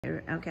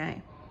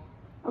Okay.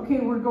 Okay,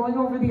 we're going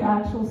over the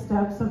actual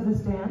steps of this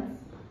dance.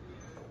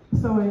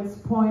 So it's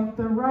point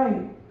the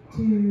right,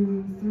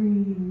 2,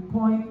 3,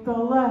 point the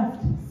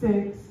left,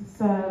 6,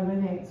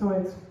 7, 8. So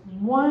it's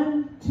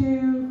 1,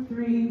 2,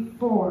 3,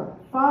 4,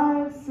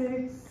 5,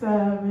 6,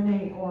 7,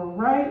 8. Or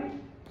right,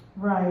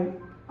 right.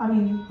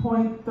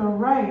 Point the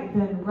right,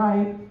 then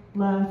right,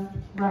 left,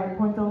 right.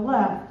 Point the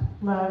left,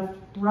 left,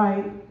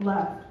 right,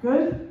 left.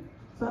 Good?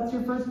 So that's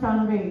your first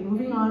count of 8.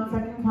 Moving on,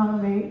 second count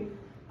of 8.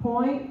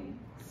 Point,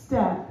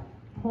 step,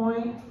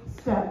 point,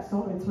 step.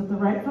 So it's with the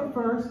right foot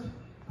first.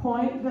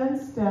 Point, then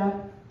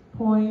step,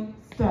 point,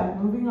 step.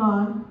 Moving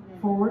on,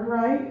 forward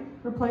right,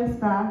 replace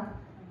back.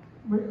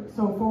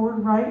 So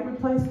forward right,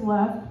 replace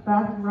left,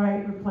 back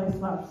right, replace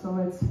left. So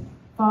it's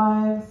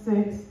 5,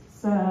 6,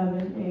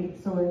 7,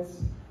 8. So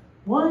it's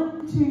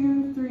 1,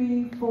 2,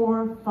 3,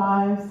 4,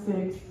 5,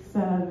 6,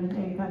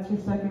 7, 8. That's your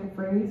second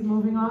phrase.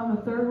 Moving on,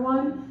 the third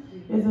one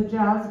is a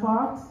jazz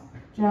box.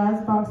 Jazz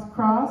box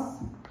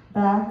cross,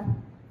 back,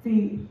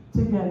 feet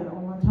together.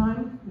 One more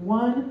time.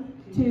 1,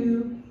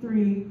 2,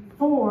 3,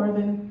 4.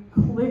 Then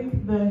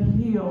click the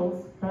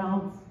heels,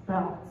 bounce,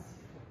 bounce.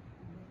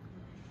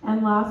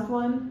 And last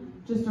one,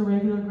 just a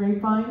regular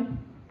grapevine.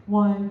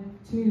 1,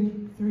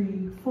 2,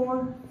 3,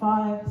 4,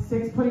 5,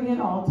 6. Putting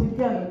it all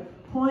together.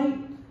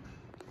 Point,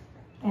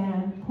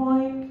 and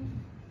point,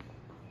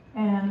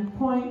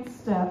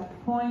 step,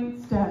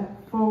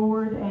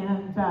 forward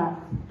and back.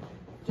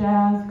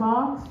 Jazz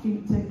box,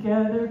 feet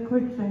together,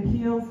 click the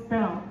heels,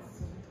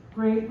 bounce.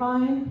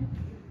 Grapevine,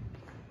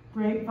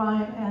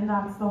 grapevine, and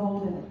that's the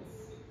whole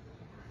dance.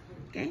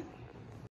 Okay.